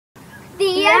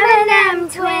The M&M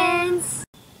twins.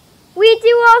 We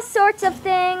do all sorts of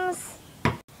things.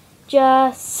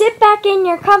 Just sit back in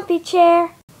your comfy chair.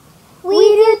 We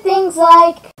do things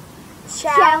like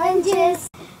challenges,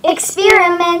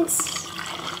 experiments,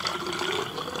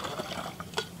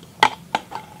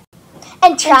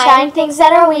 and trying things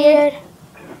that are weird.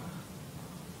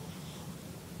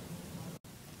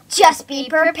 Just be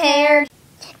prepared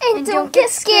and don't get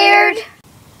scared.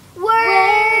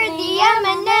 We're the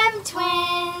M&M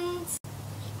twins.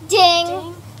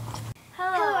 Ding.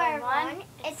 Hello everyone,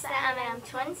 it's the M&M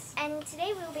twins, and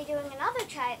today we'll be doing another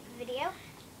try-it video.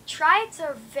 Try-its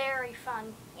are very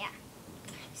fun. Yeah.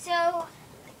 So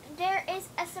there is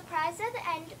a surprise at the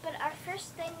end, but our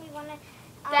first thing we want to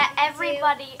that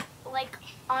everybody, like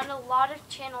on a lot of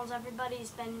channels,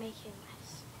 everybody's been making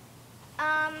this.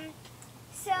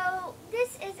 So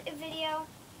this is a video,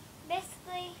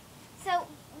 basically.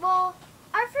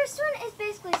 Our first one is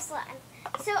basically slime.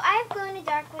 So I have glow in the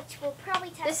dark, which we'll probably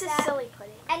test. This is that. silly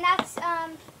putty. And that's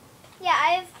yeah,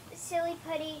 I have silly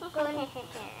putty,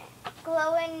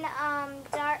 glow in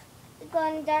dark,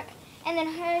 and then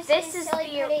hers This is is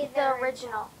silly putty, the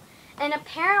original. And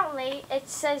apparently it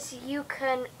says you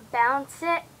can bounce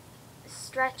it,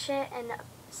 stretch it, and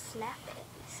snap it.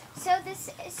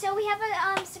 So we have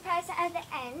a surprise at the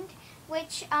end,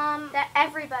 which that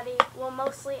everybody, well,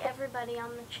 mostly everybody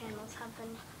on the channels have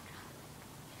been.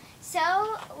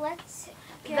 So let's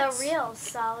get the real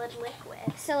solid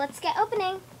liquid. So let's get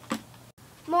opening.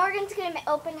 Morgan's gonna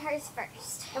open hers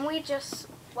first, and we just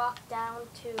walked down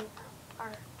to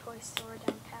our toy store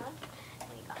downtown, and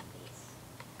we got these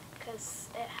because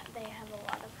they have a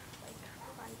lot of like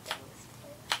fun things to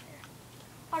play with there.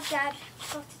 Our dad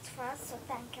got it for us, so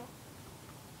thank you.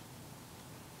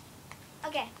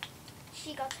 Okay,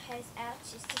 she got hers out.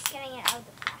 She's just getting it out of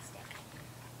the plastic.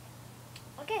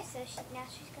 Okay, so now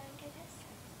she's going to do this.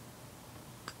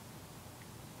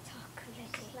 Talk,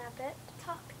 Vicky. Snap it.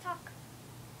 Talk.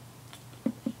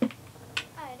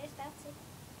 Oh, it is bouncy.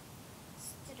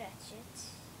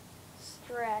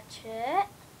 Stretch it.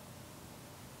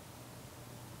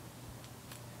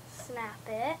 Snap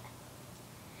it.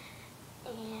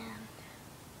 And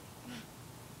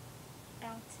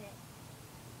bounce it.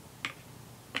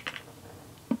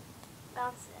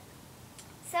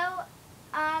 So,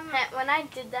 when I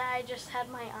did that, I just had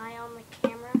my eye on the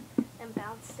camera and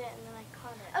bounced it, and then I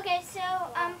caught it. Okay, so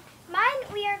mine,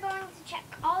 we are going to check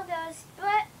all those,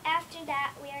 but after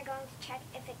that, we are going to check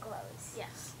if it glows.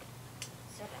 Yes.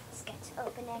 So let's get to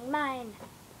opening mine.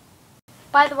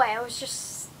 By the way, I was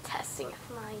just testing if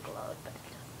mine glowed, but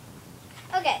it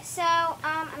doesn't. Okay, so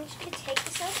I'm just going to take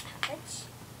this out of the package.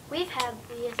 We've had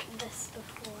this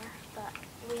before, but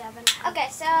we haven't had. Okay,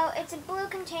 so it's a blue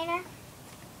container.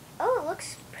 Oh, it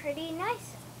looks pretty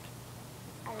nice.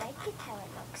 I like it how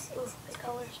it looks. The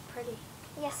color's pretty.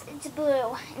 Yes, it's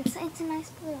blue. It's a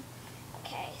nice blue.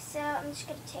 Okay, so I'm just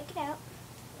going to take it out.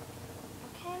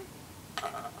 Okay.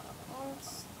 And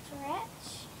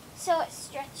stretch. So it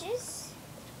stretches.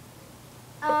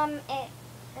 It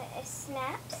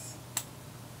snaps.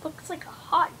 Looks like a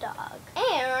hot dog.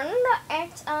 And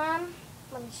it,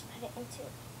 let me just put it into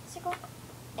a circle.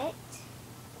 It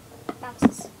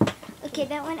bounces. Okay,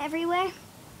 that went everywhere.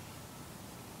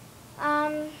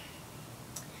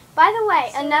 By the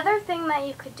way, another thing that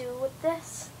you could do with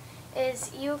this is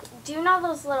do you know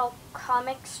those little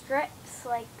comic strips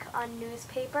like on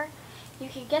newspaper? You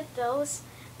could get those,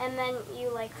 and then you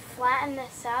like flatten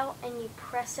this out and you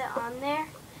press it on there,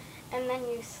 and then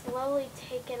you slowly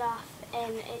take it off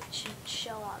and it should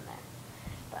show on there.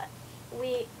 But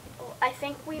I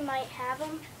think we might have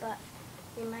them, but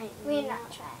we might We're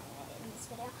not trying it in this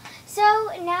video.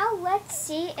 So now let's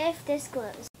see if this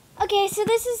glows. Okay, so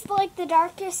this is like the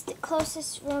darkest,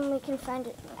 closest room we can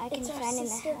find. I can find in the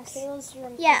house. Kayla's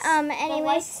room. Yeah. The Anyways,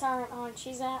 lights aren't on.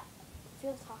 She's at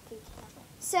field hockey camp.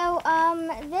 so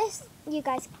this you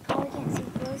guys probably can't see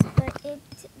glows, but it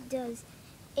does.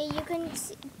 You can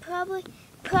see, probably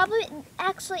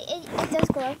actually it does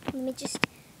glow. Let me just.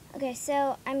 Okay,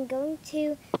 so I'm going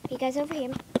to put you guys over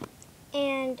here,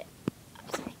 and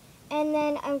and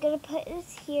then I'm gonna put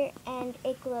this here, and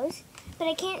it glows. But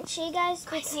I can't show you guys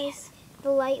because the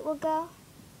light will go.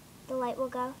 The light will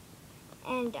go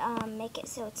and make it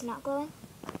so it's not glowing.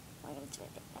 We're going to do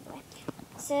it, by the way.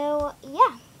 So,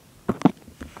 yeah.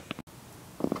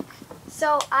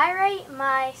 So I rate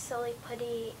my silly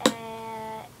putty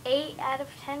 8 out of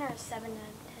 10 or 7 out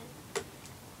of 10.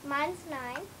 Mine's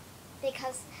 9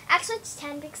 because, actually it's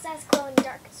 10 because that's glow in the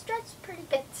dark. It's stretched pretty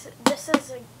good. This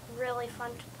is really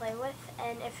fun to play with,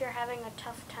 and if you're having a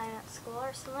tough time at school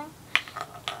or something,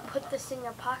 put this in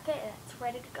your pocket and it's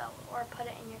ready to go, or put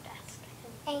it in your desk.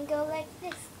 And go like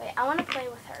this. Wait, I want to play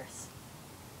with hers.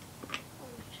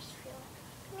 Just feel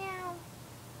like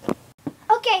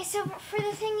Meow. Okay, so for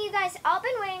the thing you guys all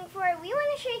been waiting for, we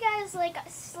want to show you guys like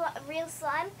real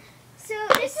slime. So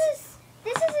this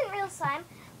isn't real slime,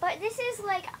 but this is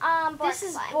like borax this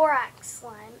is slime. borax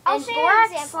slime. I'll And show you an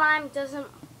borax example. slime doesn't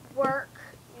work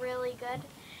really good.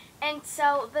 And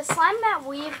so the slime that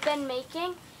we've been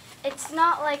making, it's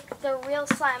not like the real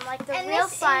slime. Like the And real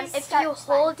this slime, is if starch you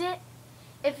slime. hold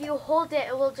it,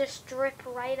 it will just drip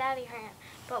right out of your hand.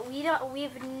 But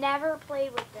we've never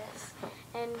played with this.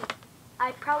 And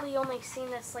I've probably only seen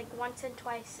this like once and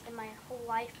twice in my whole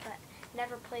life, but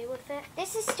never played with it.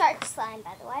 This is starch slime,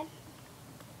 by the way.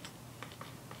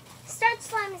 Starch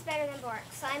slime is better than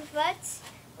borax slime, but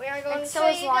we are going And to so show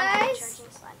is you laundry guys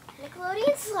detergent slime.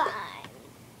 Nickelodeon slime.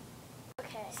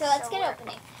 Okay. So let's get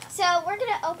opening. So we're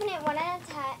gonna open it one at a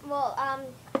time. Well,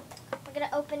 we're gonna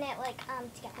open it like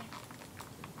together.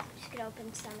 Just gonna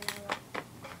open some and I will.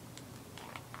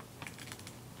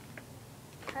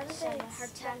 How does So it hard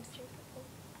step time. through the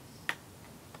hoops?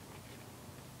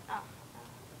 Oh.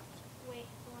 Wait,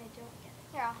 no, I don't get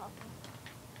it. Here, I'll help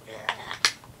you.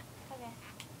 Okay.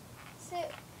 So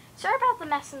Sorry about the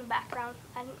mess in the background.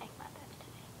 I didn't make my bed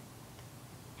today.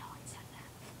 No one said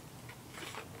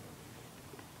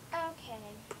that. okay.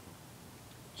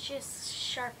 She has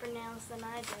sharper nails than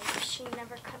I do. She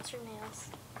never cuts her nails.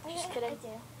 Just I kidding.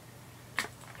 do.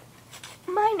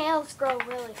 My nails grow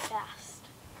really fast.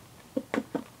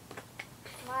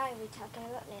 Why are we talking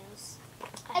about nails?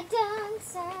 I done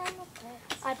some of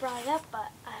it. I brought it up,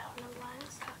 but I don't know why I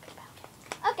was talking about it.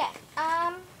 Okay.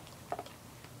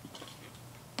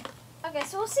 Okay,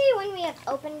 so we'll see when we have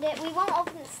opened it. We won't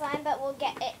open the slime, but we'll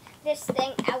get this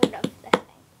thing out of the thing.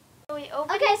 So we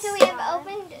opened Okay, the so we slime, have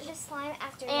opened the slime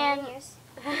after and 9 years.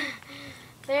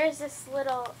 there's this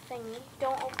little thingy.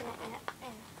 Don't open it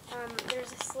yet.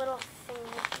 There's this little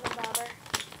thingy in the bottom.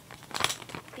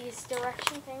 These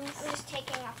direction things. I'm just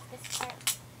taking off this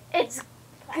part. It's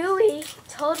gooey,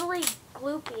 totally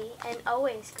gloopy, and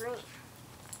always green.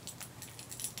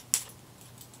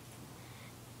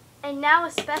 And now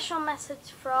a special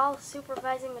message for all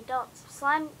supervising adults. If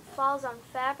slime falls on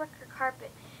fabric or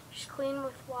carpet, just clean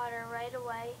with water right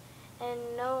away, and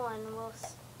no one will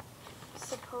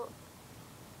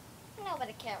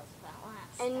Nobody cares about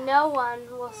that. and no one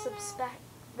will suspect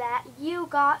that you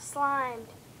got slimed.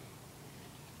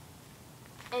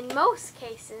 In most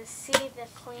cases, see the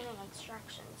cleaning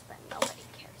instructions, but nobody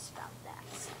cares about that.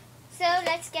 So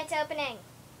let's get to opening.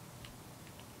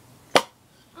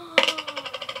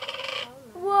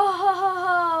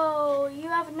 Whoa! You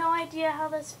have no idea how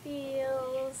this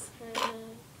feels.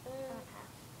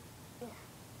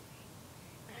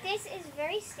 This is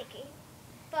very sticky.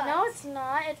 But No, it's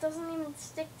not. It doesn't even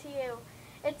stick to you.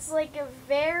 It's like a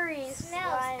very it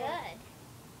smells slimy. good.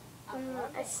 I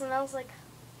love It it. smells like.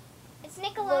 It's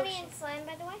Nickelodeon lotion. slime,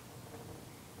 by the way.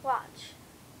 Watch.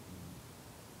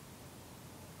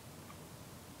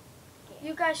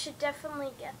 You guys should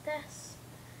definitely get this.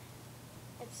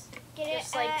 It's Get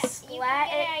just it like at, splat. you can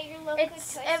get it at your local toy It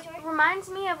store. reminds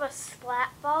me of a splat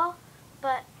ball,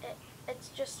 but it's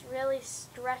just really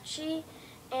stretchy,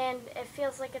 and it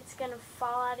feels like it's gonna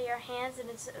fall out of your hands, and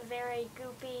it's very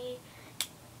goopy.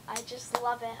 I just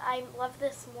love it. I love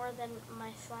this more than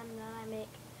my slime that I make.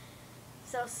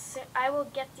 So I will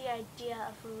get the idea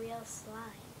of real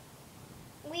slime.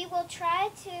 We will try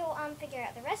to figure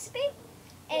out the recipe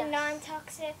and Yes.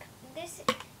 non-toxic. This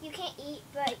you can't eat,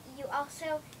 but you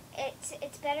also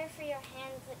it's better for your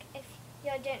hands. Like if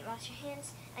you didn't wash your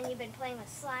hands and you've been playing with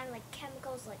slime, like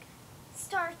chemicals like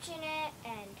starch in it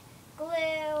and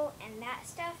glue and that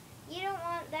stuff, you don't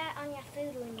want that on your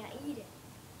food when you eat it.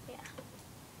 Yeah.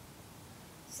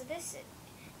 So this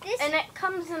And it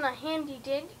comes in a handy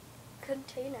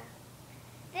container.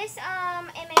 This it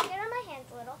may get on my hands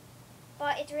a little,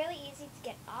 but it's really easy to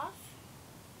get off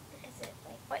because it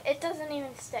like But it doesn't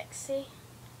even stick. See?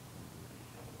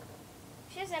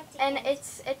 she has empty And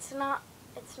hands. it's not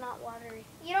watery.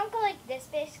 You don't go like this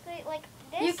basically, like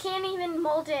this. You can't even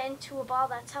mold it into a ball.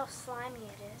 That's how slimy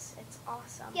it is. It's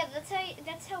awesome. Yeah,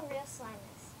 that's how real slime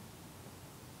is.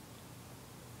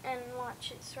 And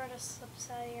watch, it sort of slips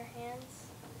out of your hands.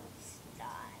 Slime.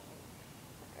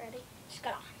 Ready? Just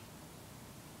got on.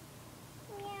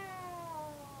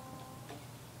 Meow.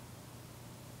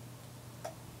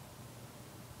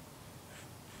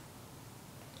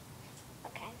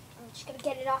 Okay, I'm just gonna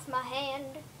get it off my hand.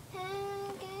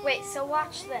 Wait, so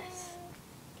watch this.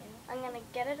 I'm gonna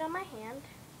get it on my hand,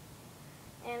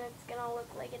 and it's gonna look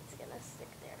like it's gonna stick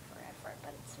there forever,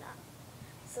 but it's not.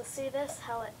 So see this,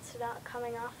 how it's not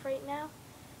coming off right now?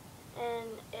 And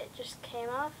it just came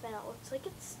off and it looks like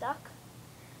it's stuck.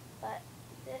 But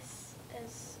this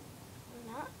is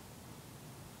not.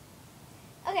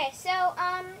 Okay, so,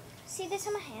 see this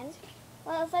on my hand?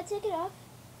 Well, if I take it off,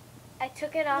 I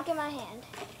took it off. look at my hand.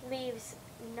 Leaves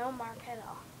no mark at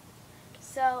all.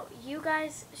 So you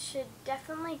guys should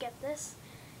definitely get this.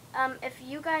 If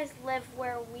you guys live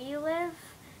where we live,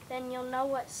 then you'll know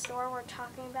what store we're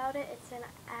talking about. It's at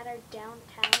our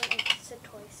downtown. It's a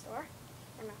toy store.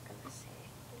 We're not gonna say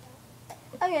it.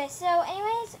 Okay, so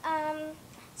anyways,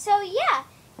 so yeah,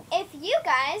 if you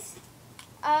guys,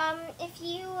 if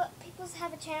you people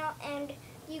have a channel and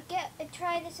you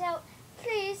try this out,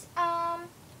 please,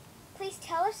 please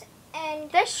tell us,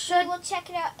 and we will check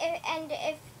it out. And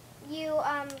if you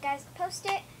guys post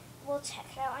it, we'll check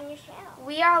it out on your channel.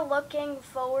 We are looking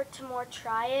forward to more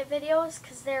try it videos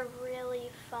because they're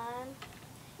really fun.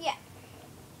 Yeah.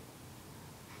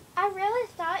 I really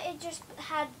thought it just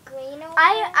had green over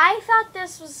I thought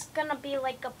this was gonna be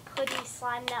like a putty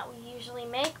slime that we usually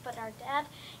make, but our dad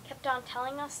kept on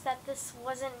telling us that this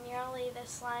wasn't nearly the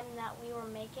slime that we were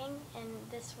making, and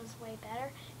this was way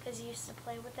better because he used to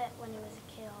play with it when he was a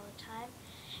kid all the time.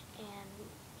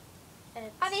 And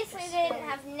obviously they didn't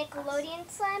have Nickelodeon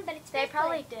slime, but it's they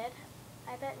probably did.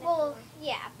 I bet. Well,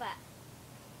 yeah, but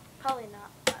probably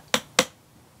not. But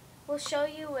we'll show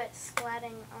you it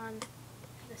splatting on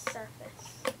the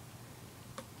surface.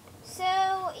 So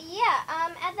yeah,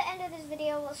 at the end of this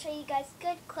video, we'll show you guys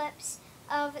good clips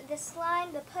of the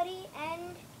slime, the putty,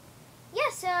 and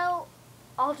yeah. So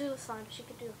I'll do the slime. She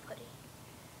could do the putty.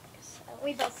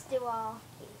 We both do all.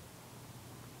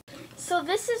 So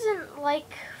this isn't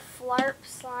like flarp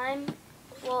slime.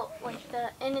 Well, like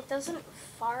and it doesn't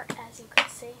fart, as you could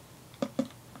see.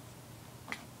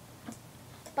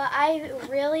 But I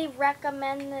really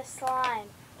recommend this slime.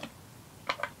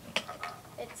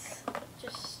 It's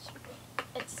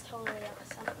totally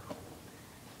awesome.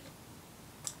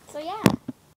 So yeah.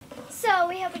 So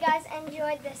we hope you guys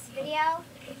enjoyed this video.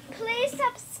 Please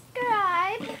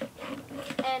subscribe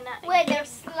and with your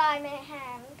slime in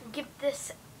hand.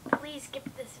 Please give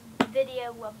this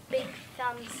video a big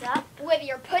thumbs up with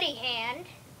your putty hand.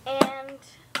 And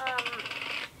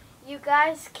you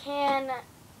guys can,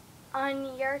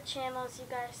 on your channels, you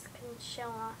guys can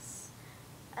show us.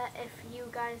 If you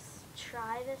guys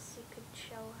try this, you could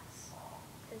show us,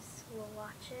 because we'll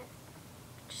watch it.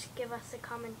 Just give us a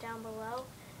comment down below.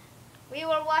 We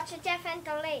will watch it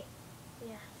definitely.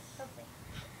 Yes. Hopefully.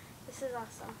 This is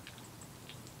awesome.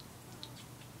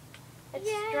 It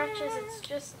Yeah. stretches, it's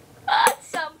just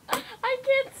awesome. I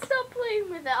can't stop playing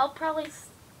with it. I'll probably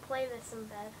play this in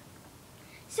bed.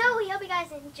 So we hope you guys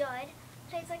enjoyed.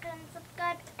 Please like and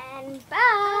subscribe, and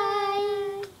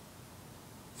bye.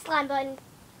 Slime button.